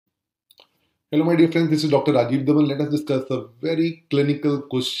Hello, my dear friends. This is Dr. Rajiv Dhawan. Let us discuss a very clinical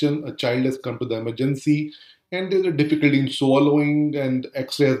question. A child has come to the emergency and there's a difficulty in swallowing, and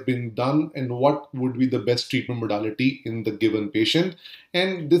X-ray has been done. And what would be the best treatment modality in the given patient?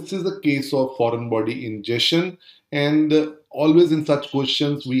 And this is a case of foreign body ingestion. And always in such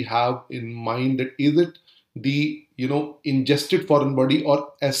questions, we have in mind that is it the ingested foreign body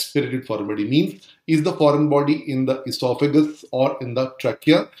or aspirated foreign body, means is the foreign body in the esophagus or in the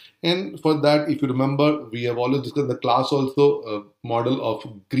trachea. And for that, if you remember, we have always discussed in the class also a model of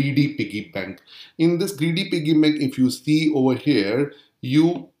greedy piggy bank. In this greedy piggy bank, if you see over here,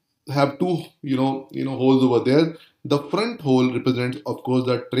 you have two holes over there. The front hole represents, of course,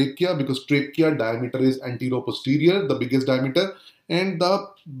 the trachea, because trachea diameter is anterior-posterior, the biggest diameter, and the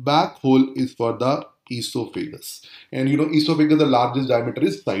back hole is for the esophagus. And esophagus, the largest diameter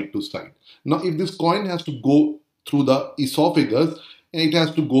is side to side. Now, if this coin has to go through the esophagus, it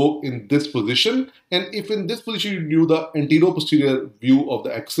has to go in this position, and if in this position you do the anterior posterior view of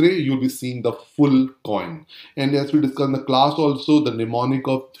the x-ray, you'll be seeing the full coin. And as we discussed in the class also, the mnemonic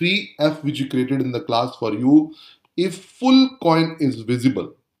of 3F which we created in the class for you, if full coin is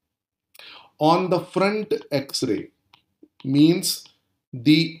visible on the front x-ray, means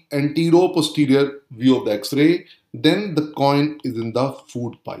the anterior posterior view of the x-ray, then the coin is in the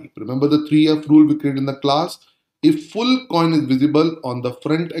food pipe. Remember the 3F rule we created in the class? If full coin is visible on the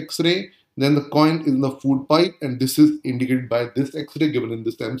front x-ray, then the coin is in the food pipe, and this is indicated by this x-ray given in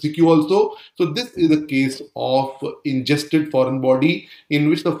this MCQ also. So this is a case of ingested foreign body in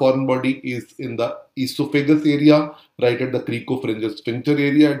which the foreign body is in the esophagus area, right at the cricopharyngeal sphincter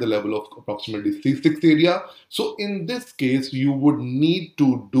area at the level of approximately C6 area. So in this case, you would need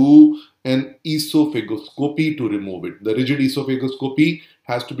to do an esophagoscopy to remove it. The rigid esophagoscopy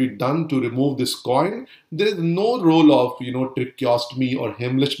has to be done to remove this coin. There is no role of tracheostomy or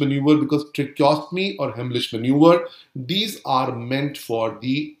Heimlich maneuver, because tracheostomy or Heimlich maneuver, these are meant for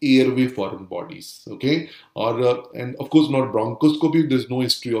the airway foreign bodies, okay? Or and of course not bronchoscopy. There's no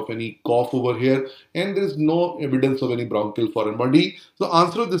history of any cough over here, and there is no evidence of any bronchial foreign body. So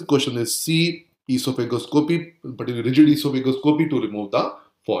answer to this question is C, esophagoscopy, particularly rigid esophagoscopy to remove the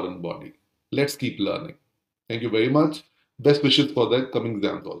foreign body. Let's keep learning. Thank you very much. Best wishes for the coming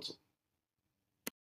exams also.